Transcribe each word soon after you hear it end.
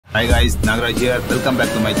Hi guys, Nagaraj here. Welcome back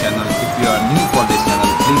to my channel. If you are new for this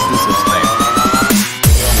channel, please do subscribe.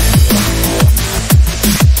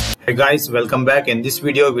 Hey guys, welcome back. In this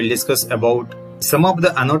video, we'll discuss about some of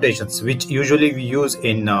the annotations which usually we use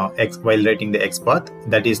in while writing the XPath.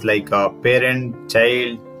 That is like parent,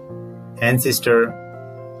 child, ancestor,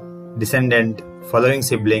 descendant, following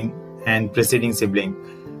sibling, and preceding sibling.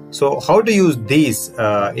 So how to use these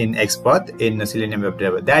in XPath in Selenium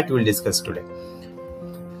WebDriver, that we'll discuss today.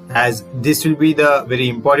 As this will be the very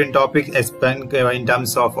important topic in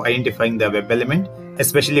terms of identifying the web element,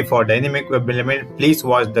 especially for dynamic web element. Please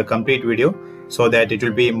watch the complete video so that it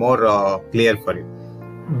will be more clear for you.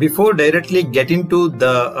 Before directly getting to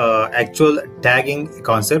the actual tagging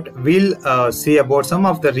concept, we'll see about some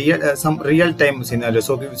of the real-time scenarios,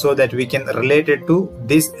 so that we can relate it to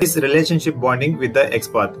this relationship bonding with the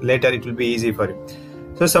XPath. Later it will be easy for you.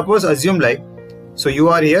 So suppose assume like, so you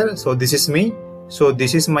are here, so this is me. So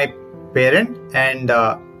this is my parent, and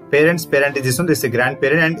parent's parent is this one. This is a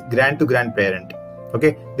grandparent and grand to grandparent.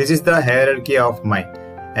 Okay, this is the hierarchy of mine,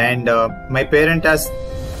 and my parent has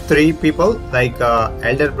three people like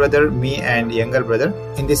elder brother, me, and younger brother.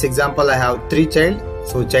 In this example, I have three child.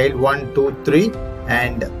 So child 1, 2, 3,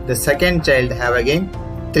 and the second child have again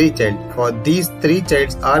three child. For these three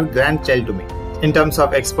childs are grandchild to me. In terms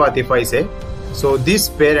of XPath, if I say, so this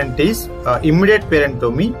parent is immediate parent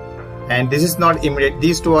to me. And this is not immediate.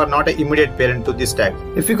 These two are not an immediate parent to this tag.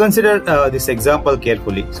 If you consider this example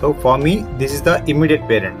carefully, so for me, this is the immediate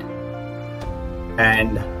parent,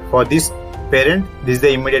 and for this parent, this is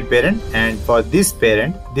the immediate parent, and for this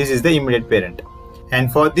parent, this is the immediate parent,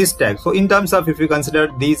 and for this tag. So in terms of, if you consider,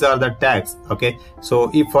 these are the tags. Okay,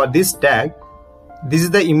 so if for this tag, this is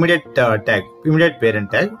the immediate tag, immediate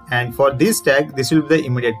parent tag, and for this tag, this will be the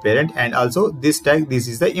immediate parent, and also this tag, this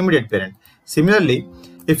is the immediate parent. Similarly,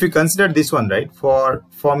 if you consider this one, right, for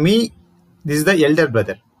me, this is the elder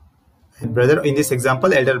brother, in this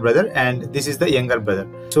example, elder brother, and this is the younger brother.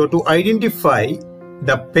 So to identify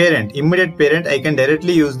the parent, immediate parent, I can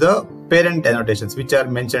directly use the parent annotations which are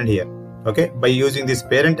mentioned here. Okay, by using these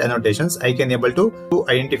parent annotations, I can able to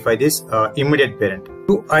identify this immediate parent.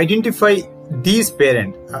 To identify these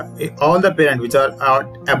parent, all the parent which are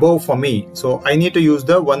above for me, so I need to use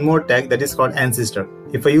the one more tag that is called ancestor.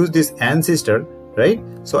 If I use this ancestor, right,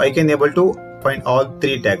 so I can able to find all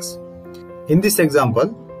three tags. In this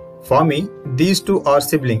example, for me, these two are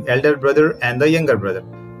sibling, elder brother and the younger brother.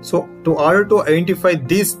 So to order to identify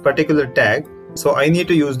this particular tag, so I need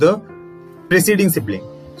to use the preceding sibling,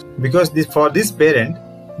 because for this parent,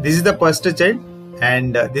 this is the first child,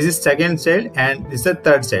 and this is second child, and this is the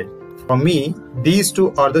third child. For me, these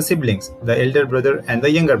two are the siblings, the elder brother and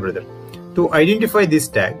the younger brother. To identify this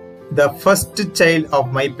tag, the first child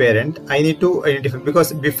of my parent, I need to identify,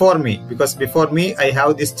 because before me I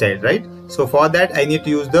have this child, right? So for that, I need to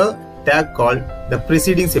use the tag called the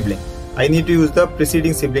preceding sibling. I need to use the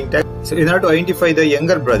preceding sibling tag. So in order to identify the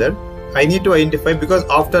younger brother, I need to identify, because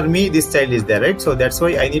after me this child is there, right? So that's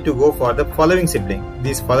why I need to go for the following sibling.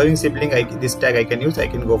 This following sibling, this tag I can use. I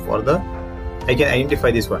can go for I can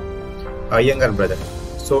identify this one, younger brother.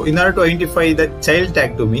 So in order to identify the child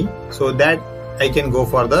tag to me, so that I can go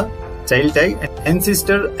for the child tag. And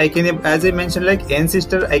ancestor, I can, as I mentioned, like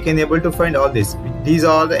ancestor, I can able to find all this. These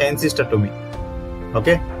are the ancestor to me.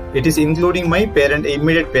 Okay, it is including my parent,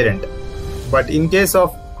 immediate parent. But in case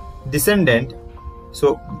of descendant,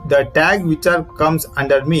 so the tag which comes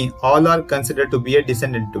under me, all are considered to be a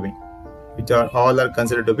descendant to me, all are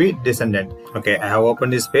considered to be descendant. Okay, I have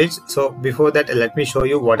opened this page. So before that, let me show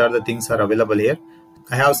you what are the things are available here.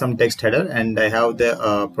 I have some text header, and I have the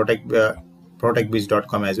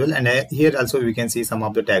ProTechBeach.com as well, and here also we can see some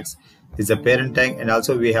of the tags. This is a parent tag, and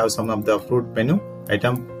also we have some of the fruit menu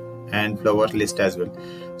item and flower list as well.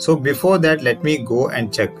 So before that, let me go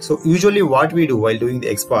and check. So usually what we do while doing the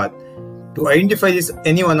XPath, to identify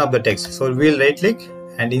any one of the text, so we'll right click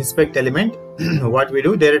and inspect element. What we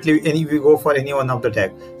do directly, we go for any one of the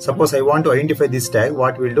tag. Suppose I want to identify this tag,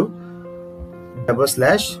 what we'll do,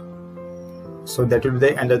 /, so that will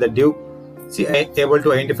be under the div. See, I able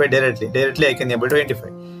to identify directly I can able to identify.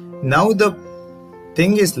 Now the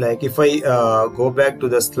thing is, like, if I go back to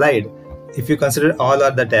the slide, if you consider all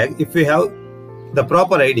are the tag, if we have the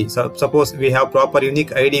proper ID, so suppose we have proper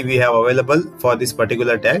unique ID we have available for this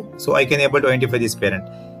particular tag, so I can able to identify this parent.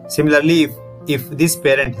 Similarly, if this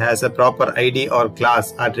parent has a proper ID or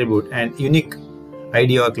class attribute and unique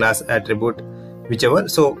ID or class attribute, whichever,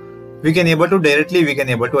 so we can able to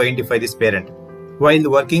identify this parent.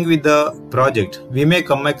 While working with the project, we may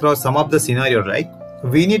come across some of the scenario, right?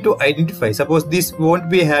 We need to identify, suppose this won't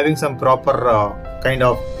be having some proper kind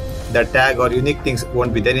of the tag or unique things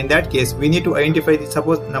won't be there. In that case, we need to identify this.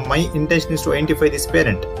 Suppose now my intention is to identify this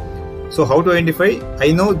parent. So how to identify?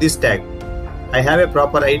 I know this tag. I have a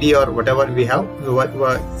proper ID or whatever we have.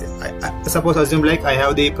 Suppose assume like I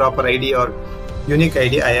have the proper ID or unique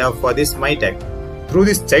ID I have for this my tag. Through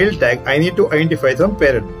this child tag, I need to identify some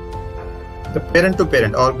parent. The parent to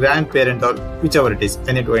parent or grandparent or whichever it is,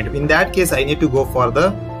 I need to identify. In that case, I need to go for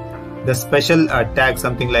the special tag,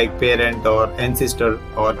 something like parent or ancestor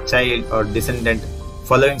or child or descendant,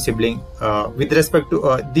 following sibling. With respect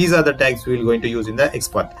to these are the tags we are going to use in the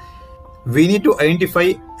XPath. We need to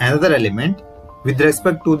identify another element with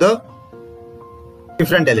respect to the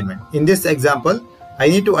different element. In this example, I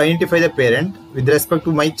need to identify the parent with respect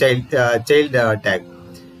to my child tag.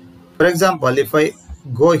 For example, if I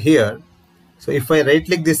go here, so if I right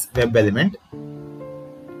click this web element,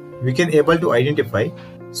 we can able to identify.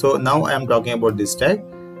 So now I am talking about this tag.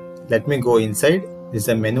 Let me go inside. This is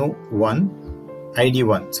a menu 1, ID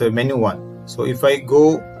 1. So menu 1. So if I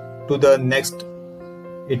go to the next,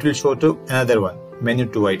 it will show to another one. Menu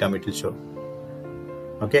 2 item it will show.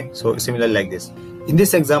 Okay, so similar like this. In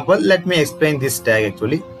this example, let me explain this tag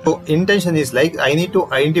actually. So intention is like I need to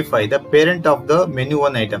identify the parent of the menu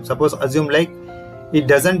 1 item. Suppose assume like it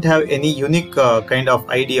doesn't have any unique kind of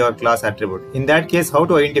ID or class attribute. In that case, how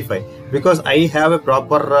to identify? Because I have a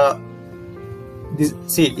proper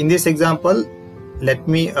see in this example, let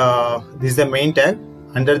me this is the main tag.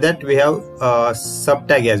 Under that we have sub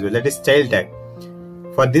tag as well, that is child tag.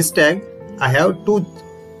 For this tag, I have two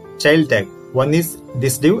child tag. One is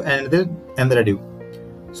this div and another div.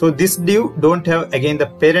 So this div don't have again the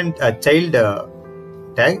parent child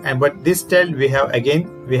tag, and but this child we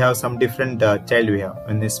have some different child we have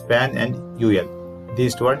in this span and UL.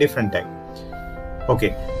 These two are different tag.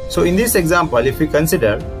 Okay, so in this example, if we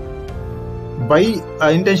consider by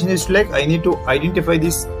intention is to like I need to identify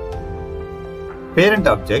this parent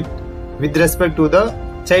object with respect to the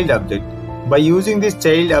child object. By using this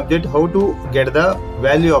child object, how to get the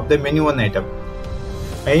value of the menu 1 item?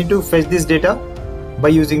 I need to fetch this data by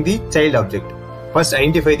using the child object. First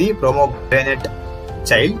identify the pomegranate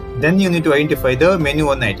child, then you need to identify the menu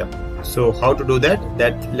 1 item. So how to do that?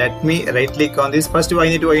 Let me right click on this. First I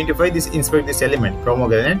need to identify this, inspect this element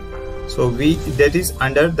pomegranate. So that is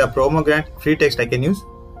under the pomegranate free text I can use.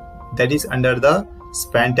 That is under the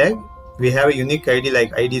span tag. We have a unique ID,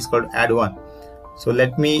 like ID is called add1. So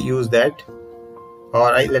let me use that,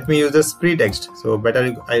 or let me use this free text. So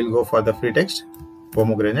better I'll go for the free text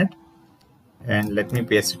pomegranate, and let me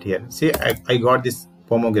paste it here. See, I got this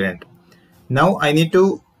pomegranate. Now I need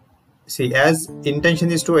to see, as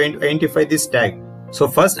intention is to identify this tag. So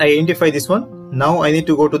first I identify this one. Now I need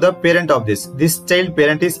to go to the parent of this. This child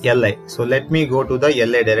parent is li. So let me go to the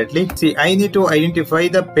li directly. See, I need to identify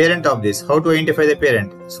the parent of this. How to identify the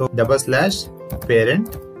parent? So /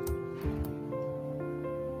 parent.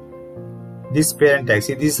 This parent tag.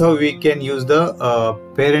 See, this is how we can use the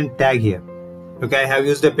parent tag here. Okay, I have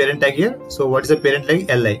used the parent tag here. So what is the parent tag?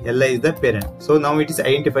 Li. Li is the parent. So now it is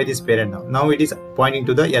identify this parent now. Now it is pointing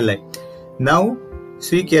to the li. Now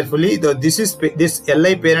see carefully. This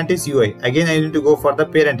li parent is ui. Again, I need to go for the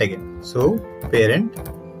parent again. So parent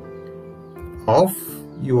of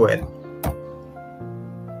ul.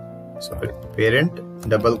 Sorry, parent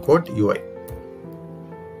 / ui.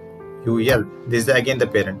 ul. This is again the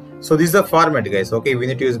parent. So this is the format, guys. Okay, we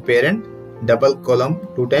need to use parent :column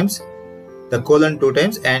 2 times, the colon 2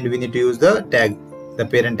 times, and we need to use the tag, the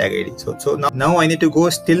parent tag ID. So now I need to go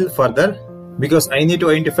still further, because I need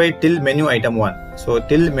to identify till menu item 1. So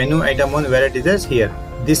till menu item 1, where it is here.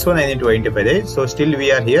 This one I need to identify, right? So still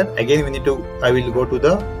we are here. Again we need to, I will go to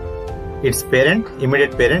the its parent,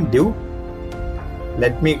 immediate parent div.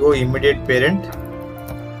 Let me go immediate parent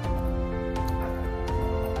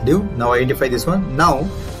div. Now identify this one.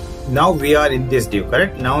 Now we are in this div,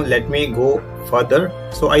 correct? Now let me go further.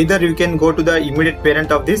 So either you can go to the immediate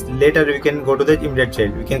parent of this, later we can go to the immediate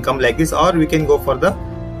child. We can come like this, or we can go for the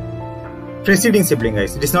preceding sibling,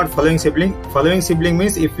 guys. It is not following sibling. Following sibling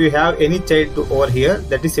means if you have any child over here,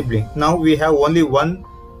 that is sibling. Now we have only one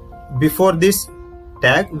before this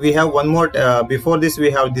tag. We have one more before this.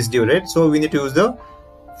 We have this div, right? So we need to use the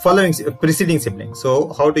following preceding sibling.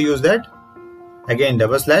 So how to use that? Again /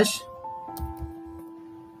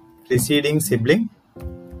 preceding sibling,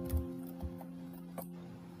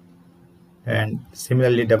 and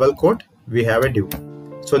similarly double quote, we have a div.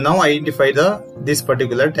 So now identify this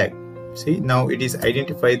particular tag. See, now it is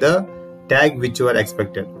identify the tag which you are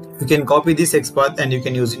expected. You can copy this XPath and you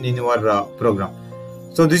can use it in your program.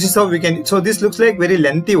 So this is how we can. So this looks like very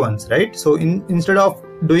lengthy ones, right? So instead of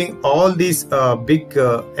doing all these big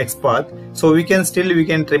XPath, so we can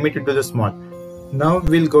trim it into the small. Now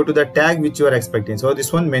we'll go to the tag which you are expecting. So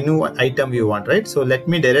this one menu item you want, right? So let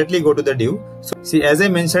me directly go to the div. So see, as I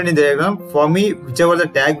mentioned in the diagram, for me, whichever the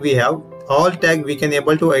tag we have, all tag we can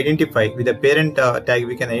able to identify with the parent tag,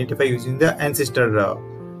 we can identify using the ancestor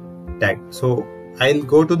tag. So I'll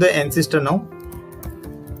go to the ancestor now.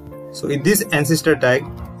 So in this ancestor tag,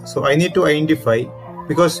 so I need to identify,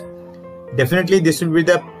 because definitely this will be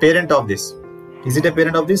the parent of this. Is it a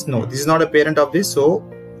parent of this? No, this is not a parent of this. So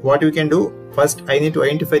what we can do, first I need to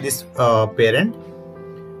identify this parent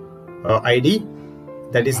ID,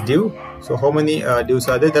 that is div. So how many divs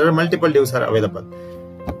are there? There are multiple divs are available.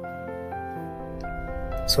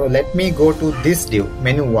 So let me go to this div,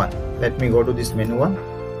 menu 1. Let me go to this menu 1.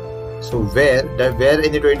 So where I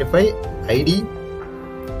need to identify ID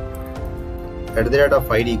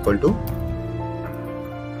 @ID equal to,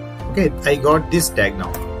 okay, I got this tag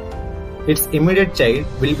now. Its immediate child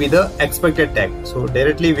will be the expected tag. So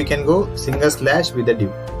directly we can go / with the div,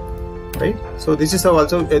 right? So this is how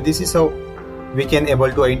also this is how we can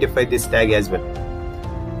able to identify this tag as well.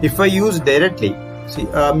 If I use directly, see,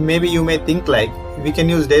 maybe you may think like we can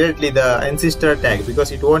use directly the ancestor tag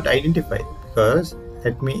because it won't identify. Because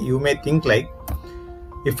you may think like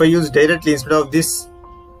if I use directly instead of this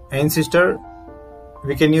ancestor,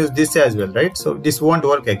 we can use this as well, right? So this won't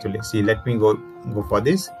work actually. See, let me go for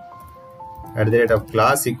this.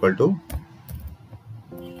 @class equal to,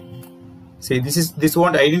 see, this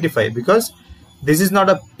won't identify because this is not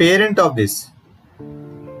a parent of this,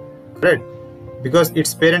 right? Because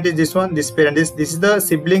its parent is this one, this is the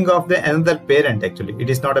sibling of the another parent actually. It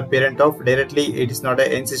is not a parent of directly, it is not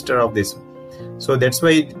an ancestor of this. So that's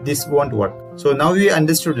why this won't work. So now we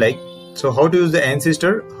understood like, so how to use the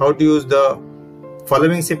ancestor, how to use the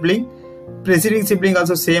following sibling. Preceding sibling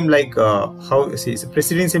also same, like how, see, so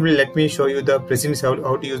preceding sibling, let me show you the preceding,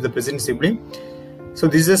 how to use the preceding sibling. So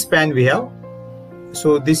this is a span we have.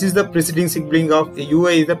 So this is the preceding sibling of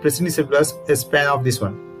UA, is the preceding sibling span of this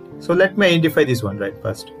one. So let me identify this one, right?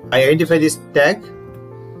 First I identify this tag.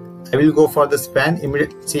 I will go for the span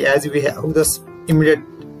immediate. See, as we have the immediate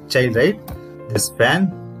child, right? The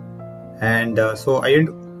span, and so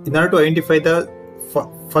in order to identify the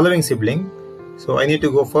following sibling, so I need to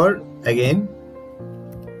go for again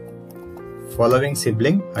following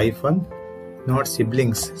sibling hyphen, not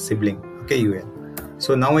siblings, sibling, okay, UL.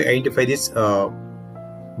 So now I identify this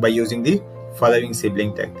by using the following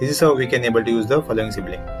sibling tag. This is how we can able to use the following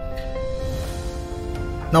sibling.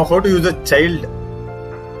 Now how to use the child,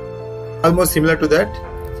 almost similar to that.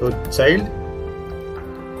 So child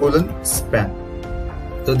 :span.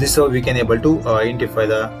 So this is how we can able to identify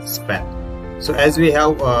the span. So as we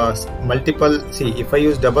have multiple, see, if I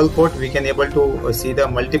use double quote, we can able to see the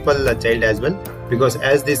multiple child as well, because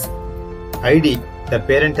as this ID, the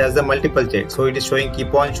parent has the multiple child, so it is showing,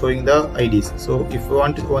 keep on showing the IDs. So if you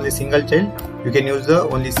want only single child, you can use the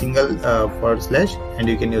only single / and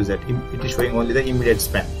you can use that. It is showing only the immediate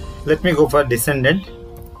span. Let me go for descendant.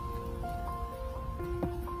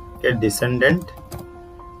 Okay, descendant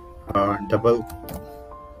double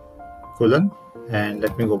colon, and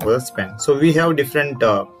let me go for the span. So we have different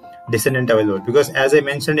descendant available, because as I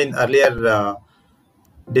mentioned in earlier,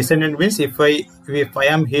 descendant means if I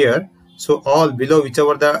am here, so all below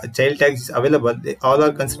whichever the child tags is available, they all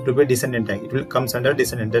are considered to be descendant tag. It will comes under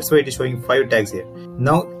descendant. That's why it is showing 5 tags here.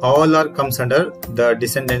 Now all are comes under the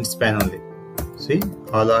descendant span only. See,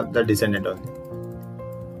 all are the descendant only.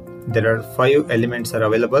 There are 5 elements are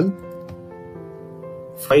available.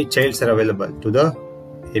 5 childs are available to the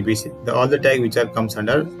ABC. All the tag which are comes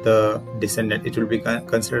under the descendant, it will be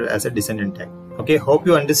considered as a descendant tag. Okay, hope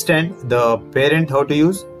you understand the parent, how to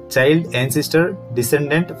use, child, ancestor,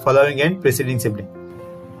 descendant, following, and preceding sibling.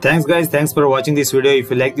 Thanks guys, thanks for watching this video. If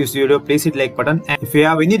you like this video, please hit like button, and if you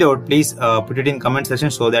have any doubt, please put it in comment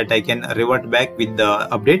section so that I can revert back with the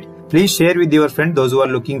update. Please share with your friends, those who are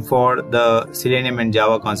looking for the Selenium and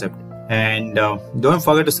Java concept, and don't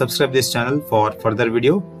forget to subscribe this channel for further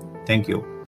video. Thank you.